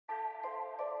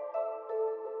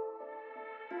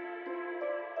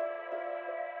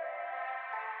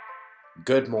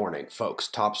Good morning, folks.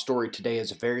 Top story today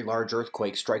is a very large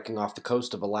earthquake striking off the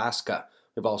coast of Alaska.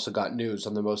 We've also got news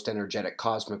on the most energetic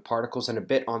cosmic particles and a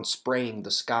bit on spraying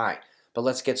the sky. But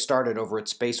let's get started over at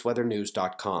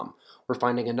spaceweathernews.com. We're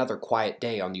finding another quiet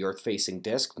day on the Earth-facing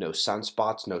disk. No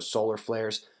sunspots, no solar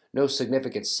flares, no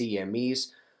significant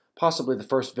CMEs. Possibly the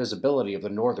first visibility of the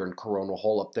northern coronal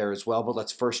hole up there as well. But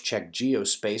let's first check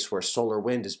geospace, where solar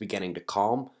wind is beginning to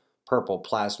calm. Purple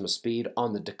plasma speed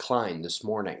on the decline this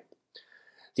morning.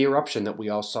 The eruption that we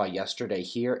all saw yesterday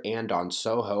here and on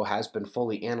SOHO has been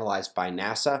fully analyzed by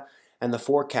NASA, and the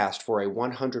forecast for a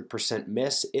 100%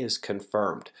 miss is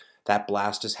confirmed. That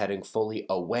blast is heading fully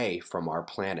away from our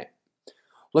planet.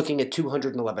 Looking at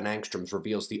 211 angstroms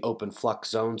reveals the open flux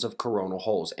zones of coronal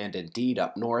holes, and indeed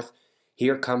up north,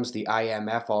 here comes the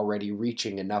IMF already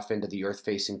reaching enough into the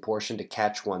Earth-facing portion to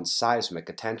catch one's seismic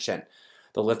attention.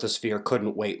 The lithosphere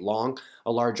couldn't wait long.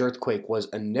 A large earthquake was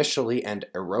initially and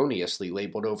erroneously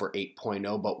labeled over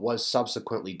 8.0, but was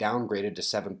subsequently downgraded to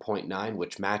 7.9,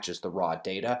 which matches the raw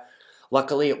data.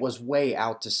 Luckily, it was way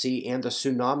out to sea, and the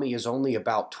tsunami is only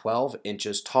about 12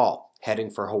 inches tall, heading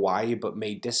for Hawaii, but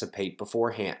may dissipate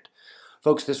beforehand.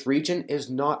 Folks, this region is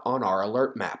not on our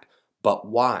alert map. But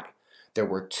why? There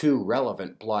were two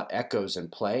relevant blot echoes in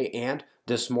play, and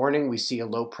this morning we see a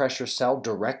low-pressure cell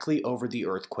directly over the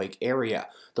earthquake area.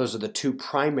 Those are the two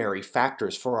primary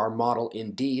factors for our model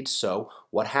indeed, so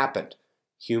what happened?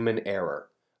 Human error.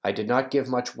 I did not give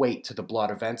much weight to the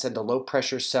blot events, and the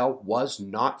low-pressure cell was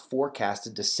not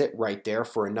forecasted to sit right there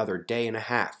for another day and a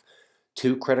half.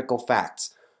 Two critical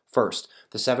facts. First,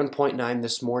 the 7.9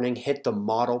 this morning hit the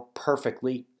model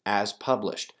perfectly as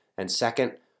published. And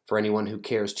second, for anyone who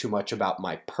cares too much about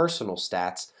my personal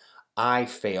stats, I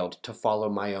failed to follow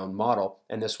my own model,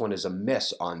 and this one is a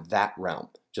miss on that realm,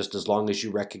 just as long as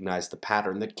you recognize the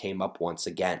pattern that came up once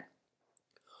again.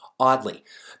 Oddly,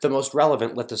 the most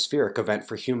relevant lithospheric event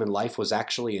for human life was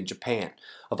actually in Japan.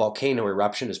 A volcano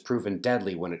eruption has proven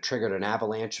deadly when it triggered an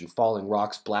avalanche and falling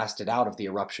rocks blasted out of the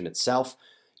eruption itself.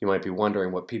 You might be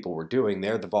wondering what people were doing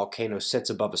there. The volcano sits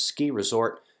above a ski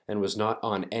resort and was not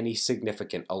on any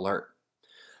significant alert.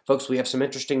 Folks, we have some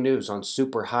interesting news on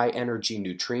super high energy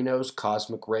neutrinos,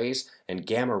 cosmic rays, and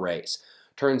gamma rays.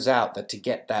 Turns out that to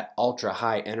get that ultra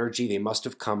high energy, they must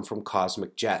have come from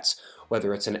cosmic jets.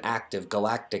 Whether it's an active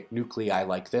galactic nuclei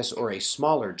like this or a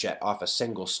smaller jet off a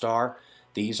single star,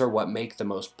 these are what make the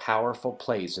most powerful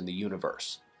plays in the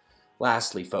universe.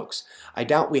 Lastly, folks, I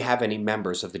doubt we have any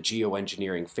members of the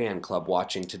Geoengineering fan club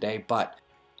watching today, but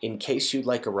in case you'd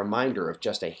like a reminder of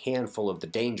just a handful of the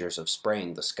dangers of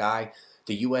spraying the sky,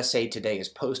 the USA Today has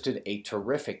posted a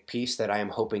terrific piece that I am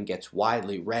hoping gets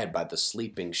widely read by the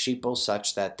sleeping sheeple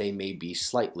such that they may be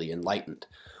slightly enlightened.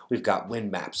 We've got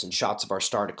wind maps and shots of our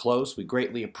star to close. We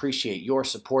greatly appreciate your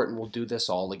support, and we'll do this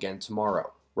all again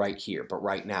tomorrow, right here. But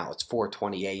right now, it's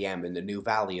 4:20 a.m. in the new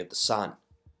Valley of the Sun.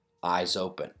 Eyes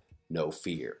open, no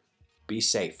fear. Be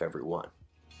safe, everyone.